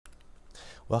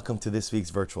Welcome to this week's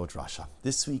virtual drasha.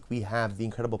 This week we have the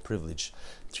incredible privilege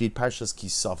to read Parshas Ki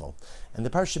Savo, and the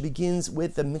parsha begins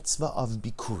with the mitzvah of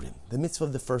Bikurim, the mitzvah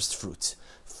of the first fruit.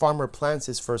 Farmer plants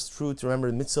his first fruit. Remember,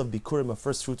 the mitzvah of Bikurim, of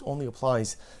first fruit, only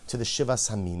applies to the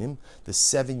Shivas Haminim, the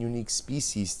 7 unique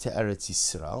species to Eretz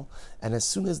Yisrael. And as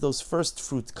soon as those first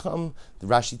fruit come, the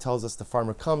Rashi tells us the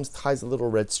farmer comes, ties a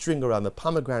little red string around the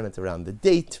pomegranate, around the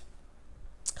date,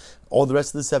 all the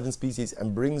rest of the 7 species,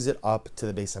 and brings it up to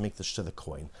the Beis Hamikdash, to the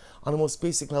Kohen. On a most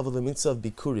basic level, the mitzvah of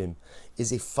Bikurim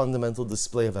is a fundamental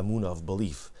display of Amunah, of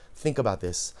belief. Think about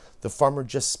this. The farmer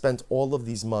just spent all of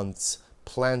these months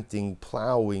planting,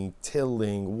 plowing,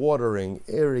 tilling, watering,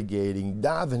 irrigating,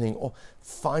 davening. Oh,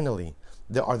 finally,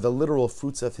 there are the literal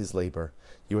fruits of his labor.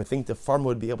 You would think the farmer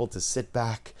would be able to sit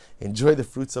back, enjoy the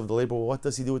fruits of the labor. Well, what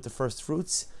does he do with the first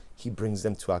fruits? He brings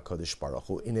them to HaKadosh Baruch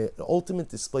Hu in an ultimate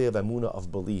display of Amunah,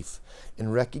 of belief, in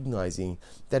recognizing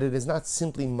that it is not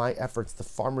simply my efforts, the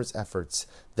farmer's efforts,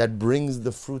 that brings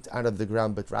the fruit out of the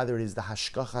ground, but rather it is the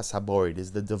Hashkachas Habor, it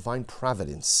is the divine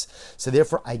providence. So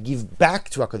therefore I give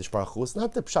back to HaKadosh Baruch Hu. It's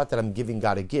not the pshat that I'm giving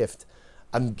God a gift.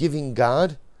 I'm giving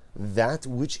God that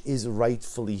which is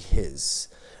rightfully His,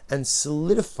 and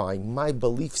solidifying my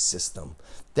belief system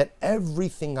that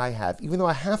everything I have, even though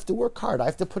I have to work hard, I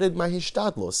have to put in my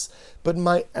hishtadlus, but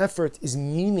my effort is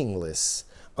meaningless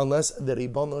unless the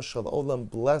Ribono Shel Olam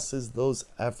blesses those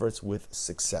efforts with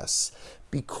success.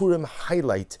 Bikurim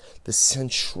highlight the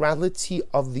centrality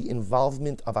of the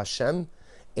involvement of Hashem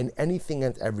in anything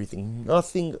and everything.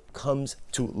 Nothing comes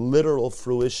to literal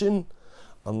fruition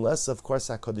unless, of course,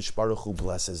 HaKadosh Baruch Hu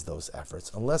blesses those efforts.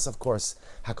 Unless, of course,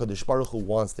 HaKadosh Baruch Hu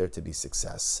wants there to be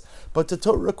success. But the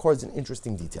Torah records an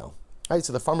interesting detail. Right,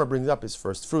 so the farmer brings up his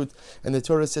first fruit, and the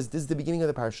Torah says, this is the beginning of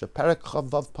the parasha, Perek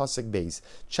Chavav Pasuk Beis,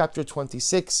 chapter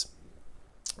 26,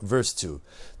 verse 2.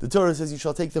 The Torah says, you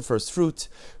shall take the first fruit,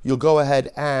 you'll go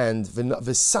ahead and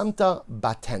V'samta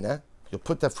batena, you'll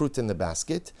put that fruit in the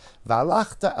basket. You'll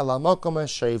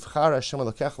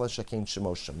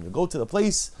go to the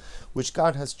place which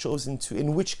God has chosen to,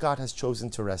 in which God has chosen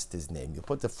to rest His name. You'll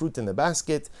put the fruit in the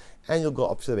basket, and you'll go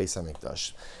up to the Beis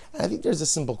Hamikdash. And I think there's a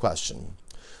simple question: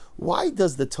 why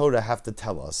does the Torah have to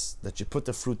tell us that you put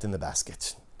the fruit in the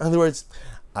basket? In other words,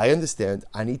 I understand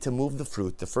I need to move the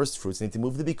fruit, the first fruits, I need to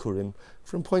move the Bikurim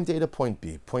from point A to point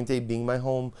B. Point A being my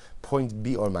home, point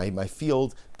B, or my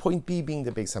field, point B being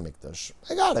the Beis Hamikdash.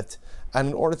 I got it. And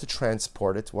in order to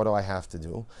transport it, what do I have to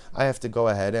do? I have to go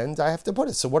ahead and I have to put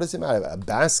it. So what does it matter? A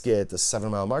basket, a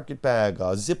 7-mile market bag,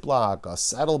 a Ziploc, a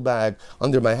saddle bag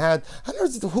under my hat.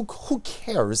 Who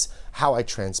cares how I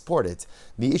transport it?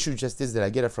 The issue just is that I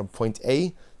get it from point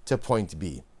A to point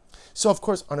B. So, of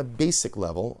course, on a basic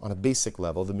level, the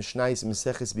Mishnayos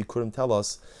Maseches Bikurim tell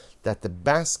us that the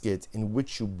basket in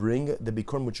which you bring the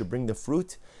Bikurim, which you bring the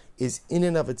fruit, is in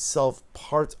and of itself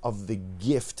part of the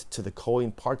gift to the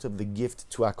Kohen, part of the gift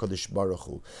to HaKadosh Baruch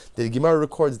Hu. The Gemara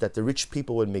records that the rich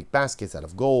people would make baskets out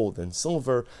of gold and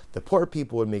silver, the poor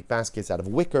people would make baskets out of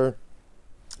wicker,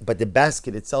 but the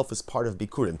basket itself is part of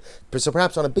Bikurim. So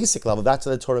perhaps on a basic level, that's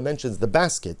what the Torah mentions, the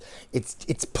basket.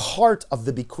 It's part of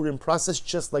the Bikurim process,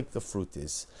 just like the fruit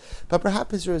is. But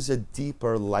perhaps there is a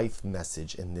deeper life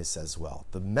message in this as well,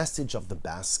 the message of the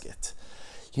basket.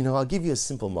 I'll give you a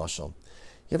simple mashal.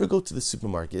 You ever go to the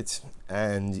supermarket,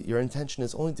 and your intention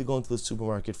is only to go into the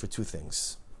supermarket for two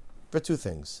things.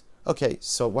 Okay,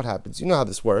 so what happens? You know how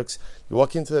this works. You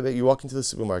walk into the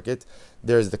supermarket.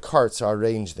 There's the carts are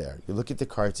arranged there. You look at the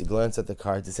carts. You glance at the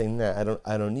carts. You say, "Nah,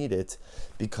 I don't need it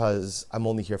because I'm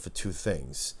only here for two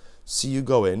things." So you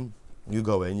go in. You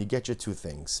get your two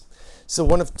things. So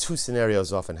one of two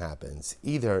scenarios often happens.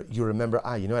 Either you remember,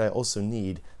 I also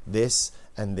need this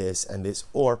and this and this,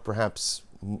 or perhaps,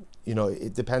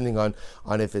 depending on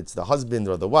if it's the husband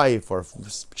or the wife or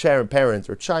parent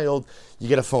or child, you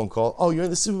get a phone call. Oh, you're in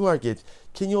the supermarket.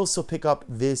 Can you also pick up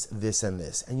this, this, and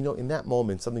this? And in that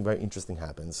moment, something very interesting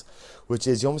happens, which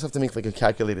is you almost have to make like a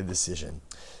calculated decision.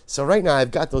 So right now,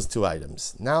 I've got those two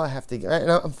items. Now I have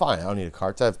to, I'm fine. I don't need a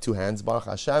cart. I have two hands, Baruch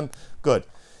Hashem. Good.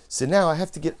 So now I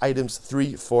have to get items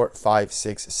 3, 4, 5,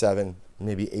 6, 7,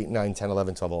 maybe 8, 9, 10,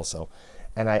 11, 12 also.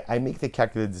 And I make the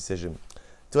calculated decision.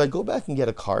 Do I go back and get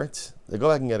a cart?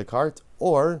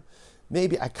 Or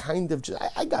maybe I kind of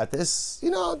I got this.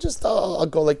 I'll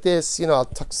go like this. I'll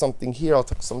tuck something here. I'll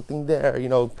tuck something there.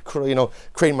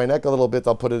 Crane my neck a little bit.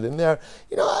 I'll put it in there.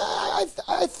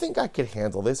 I think I could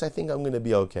handle this. I think I'm going to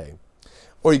be okay.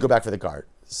 Or you go back for the cart.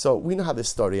 So we know how this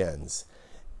story ends.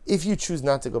 If you choose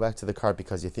not to go back to the cart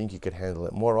because you think you could handle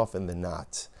it, more often than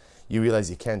not, you realize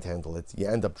you can't handle it. You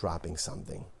end up dropping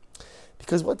something.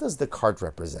 Because what does the cart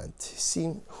represent?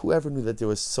 See, whoever knew that there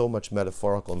was so much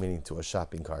metaphorical meaning to a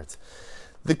shopping cart?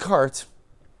 The cart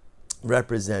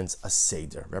represents a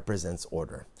seder, represents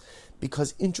order.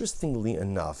 Because interestingly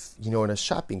enough, in a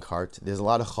shopping cart, there's a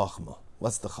lot of chachma.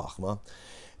 What's the chachma?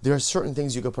 There are certain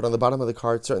things you can put on the bottom of the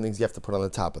cart, certain things you have to put on the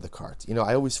top of the cart.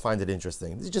 I always find it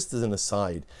interesting. This just as an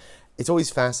aside. It's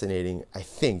always fascinating, I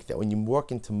think, that when you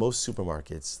walk into most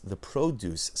supermarkets, the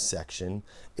produce section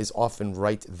is often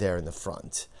right there in the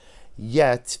front.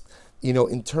 Yet,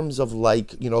 in terms of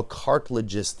cart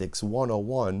logistics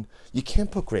 101, you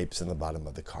can't put grapes in the bottom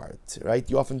of the cart, right?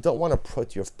 You often don't want to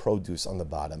put your produce on the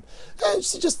bottom.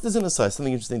 It's just as an aside,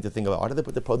 something interesting to think about. Why do they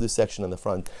put the produce section on the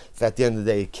front if at the end of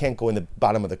the day it can't go in the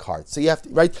bottom of the cart? So you have to,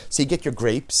 right? So you get your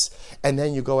grapes, and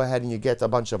then you go ahead and you get a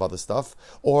bunch of other stuff,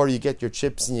 or you get your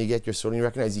chips and you get your soda, and you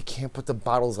recognize you can't put the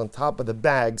bottles on top of the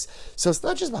bags. So it's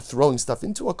not just about throwing stuff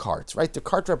into a cart, right? The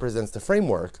cart represents the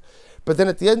framework. But then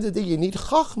at the end of the day, you need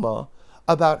chachma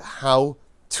about how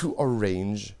to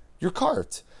arrange your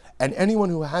cart. And anyone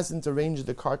who hasn't arranged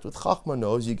the cart with chachma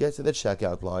knows you get to the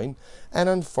checkout line, and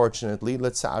unfortunately,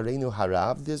 let's say areinu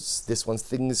harav, this one's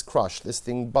thing is crushed, this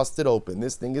thing busted open,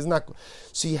 this thing is not.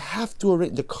 So you have to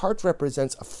arrange. The cart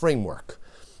represents a framework,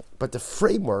 but the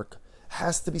framework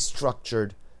has to be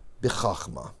structured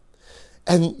b'chachma.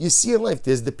 And you see in life,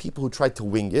 there's the people who try to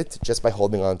wing it just by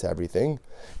holding on to everything,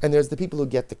 and there's the people who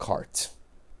get the cart.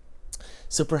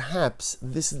 So perhaps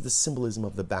this is the symbolism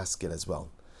of the basket as well.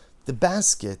 The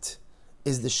basket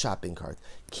is the shopping cart.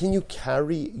 Can you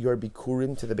carry your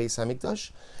bikurim to the Beis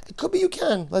HaMikdash? It could be you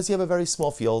can, unless you have a very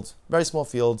small field,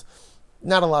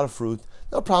 not a lot of fruit,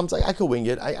 no problems. I could wing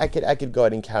it. I could go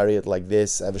ahead and carry it like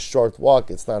this. I have a short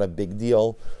walk. It's not a big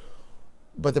deal.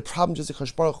 But the problem is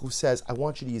Hakadosh Baruch Hu says, I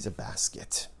want you to use a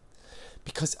basket.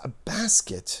 Because a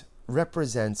basket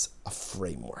represents a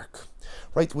framework.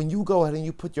 Right? When you go ahead and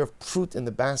you put your fruit in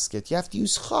the basket, you have to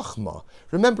use chachma.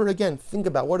 Remember again, think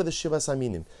about what are the shivas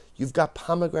aminim. You've got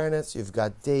pomegranates, you've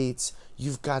got dates,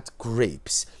 you've got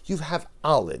grapes, you have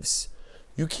olives.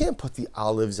 You can't put the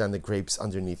olives and the grapes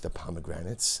underneath the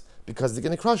pomegranates because they're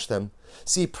going to crush them.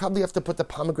 So you probably have to put the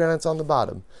pomegranates on the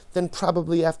bottom. Then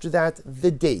probably after that,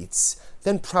 the dates.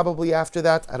 Then probably after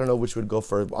that, I don't know which would go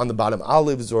for on the bottom,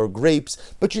 olives or grapes,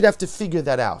 but you'd have to figure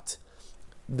that out.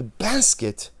 The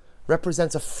basket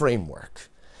represents a framework.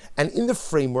 And in the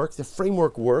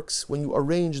framework works when you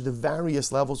arrange the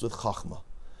various levels with chachma.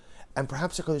 And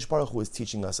perhaps HaKadosh Baruch Hu is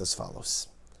teaching us as follows.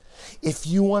 If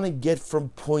you want to get from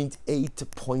point A to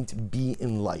point B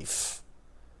in life,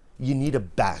 you need a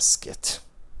basket.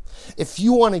 If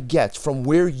you want to get from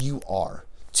where you are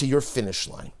to your finish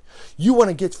line, you want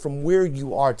to get from where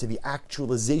you are to the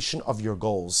actualization of your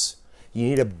goals, you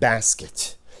need a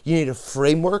basket. You need a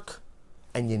framework,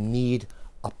 and you need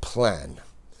a plan.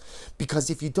 Because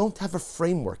if you don't have a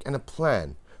framework and a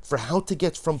plan for how to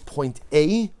get from point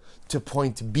A to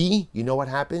point B, you know what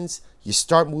happens? You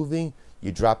start moving,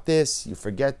 you drop this, you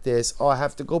forget this, I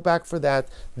have to go back for that,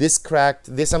 this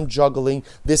cracked, this I'm juggling,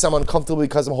 this I'm uncomfortable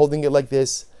because I'm holding it like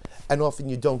this, and often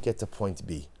you don't get to point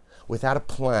B. Without a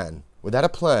plan,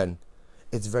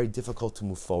 it's very difficult to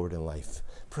move forward in life.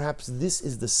 Perhaps this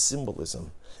is the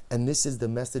symbolism, and this is the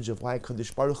message of why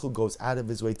Kadosh Baruch Hu goes out of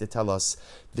his way to tell us,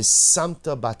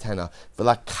 V'samta batena,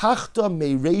 v'lakachta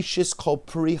mereishis kol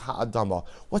peri ha'adama.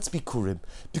 What's Bikurim?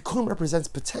 Bikurim represents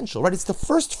potential, right? It's the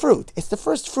first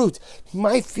fruit.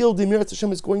 My field in Mirat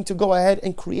Hashem is going to go ahead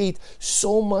and create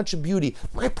so much beauty.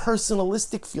 My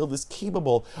personalistic field is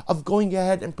capable of going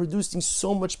ahead and producing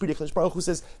so much beauty. Kadosh Baruch Hu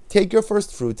says, take your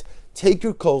first fruit, take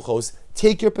your kochos,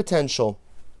 take your potential,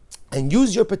 and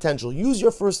use your potential, use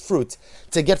your first fruit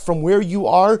to get from where you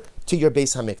are to your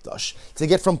Beis HaMikdash, to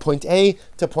get from point A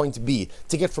to point B,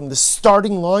 to get from the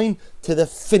starting line to the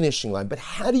finishing line. But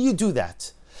how do you do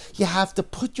that? You have to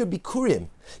put your bikurim,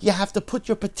 you have to put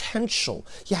your potential,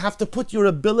 you have to put your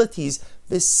abilities,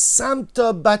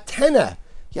 v'samta batena.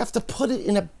 You have to put it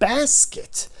in a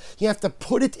basket. You have to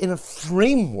put it in a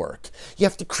framework. You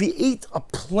have to create a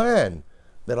plan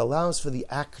that allows for the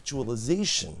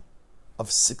actualization of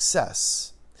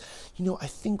success. I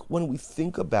think when we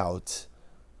think about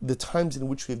the times in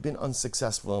which we've been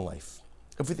unsuccessful in life,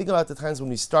 if we think about the times when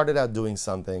we started out doing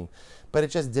something, but it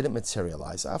just didn't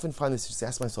materialize, I often find this to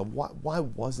ask myself, why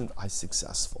wasn't I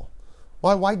successful?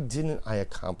 Why didn't I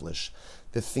accomplish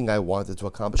the thing I wanted to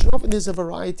accomplish? And often there's a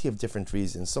variety of different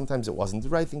reasons. Sometimes it wasn't the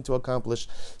right thing to accomplish.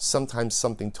 Sometimes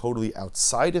something totally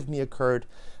outside of me occurred.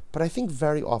 But I think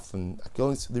very often,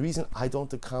 the reason I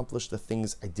don't accomplish the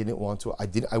things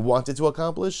I wanted to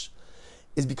accomplish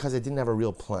is because I didn't have a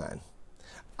real plan.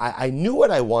 I knew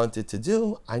what I wanted to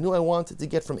do. I knew I wanted to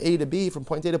get from A to B, from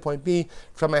point A to point B,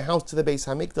 from my house to the Beis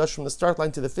Hamikdash, from the start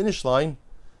line to the finish line,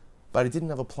 but I didn't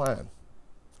have a plan.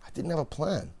 I didn't have a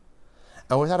plan.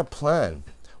 And without a plan,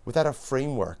 without a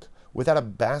framework, without a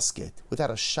basket, without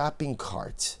a shopping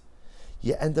cart,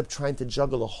 you end up trying to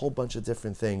juggle a whole bunch of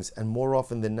different things, and more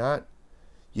often than not,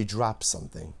 you drop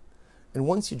something. And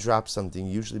once you drop something,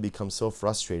 you usually become so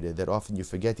frustrated that often you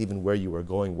forget even where you were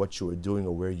going, what you were doing,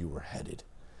 or where you were headed.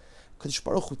 Kadosh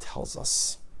Baruch Hu tells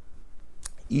us,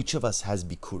 each of us has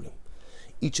bikurim.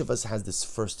 Each of us has this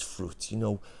first fruit.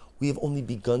 We have only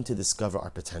begun to discover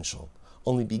our potential,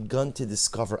 only begun to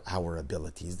discover our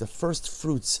abilities. The first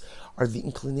fruits are the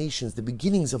inclinations, the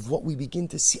beginnings of what we begin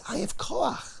to see. I have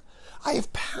koach. I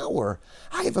have power,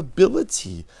 I have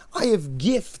ability, I have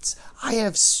gifts, I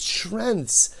have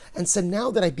strengths. And so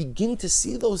now that I begin to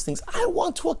see those things, I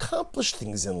want to accomplish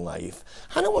things in life.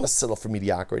 I don't want to settle for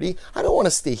mediocrity. I don't want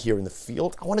to stay here in the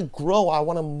field. I want to grow, I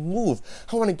want to move.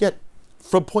 I want to get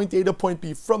from point A to point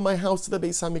B, from my house to the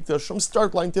Beis Hamikdash, from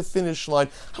start line to finish line.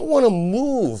 I want to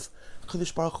move.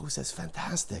 Kadosh Baruch Hu says,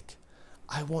 fantastic.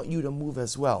 I want you to move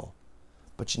as well.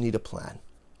 But you need a plan.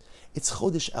 It's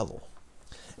Chodesh Elul.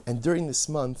 And during this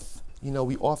month,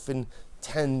 we often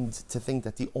tend to think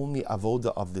that the only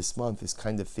avoda of this month is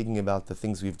kind of thinking about the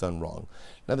things we've done wrong.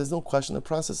 Now, there's no question, the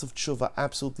process of tshuva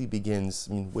absolutely begins,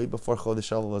 way before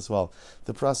Chodesh Elul as well.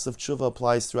 The process of tshuva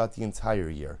applies throughout the entire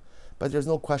year. But there's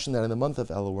no question that in the month of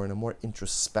Elul, we're in a more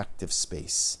introspective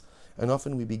space. And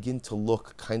often we begin to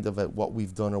look kind of at what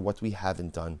we've done or what we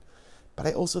haven't done. But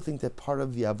I also think that part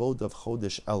of the avoda of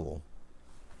Chodesh Elul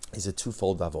is a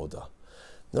twofold avoda.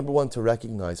 Number one, to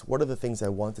recognize what are the things I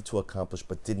wanted to accomplish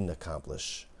but didn't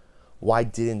accomplish. Why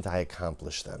didn't I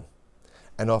accomplish them?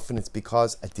 And often it's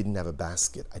because I didn't have a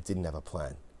basket, I didn't have a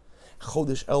plan.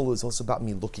 Chodesh Elul is also about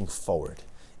me looking forward.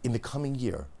 In the coming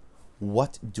year,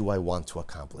 what do I want to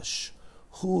accomplish?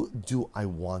 Who do I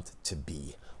want to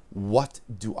be? What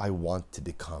do I want to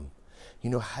become?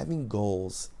 Having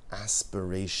goals,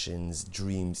 aspirations,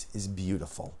 dreams is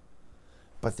beautiful,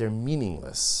 but they're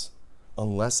meaningless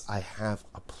unless I have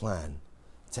a plan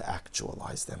to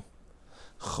actualize them.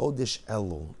 Chodesh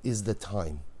Elul is the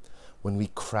time when we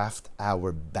craft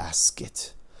our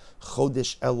basket.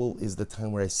 Chodesh Elul is the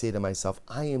time where I say to myself,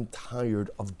 I am tired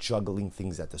of juggling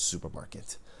things at the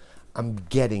supermarket. I'm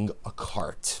getting a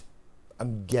cart.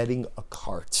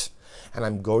 And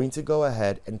I'm going to go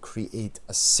ahead and create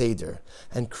a seder,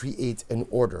 and create an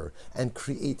order, and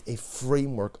create a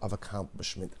framework of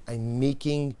accomplishment. I'm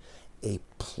making a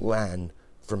plan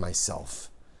for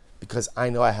myself because I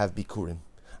know I have bikurim.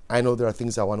 I know there are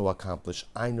things I want to accomplish.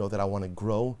 I know that I want to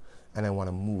grow and I want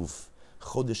to move.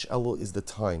 Chodesh Elul is the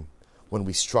time when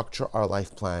we structure our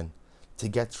life plan to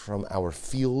get from our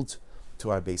field to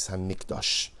our Beis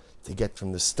Hamikdash, to get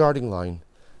from the starting line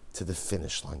to the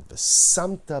finish line. The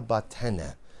Samta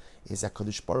Batene is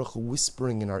HaKadosh Baruch Hu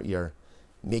whispering in our ear,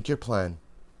 make your plan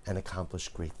and accomplish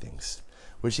great things.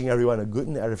 Wishing everyone a good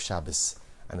and Erev Shabbos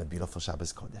and a beautiful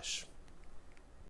Shabbos Kodesh.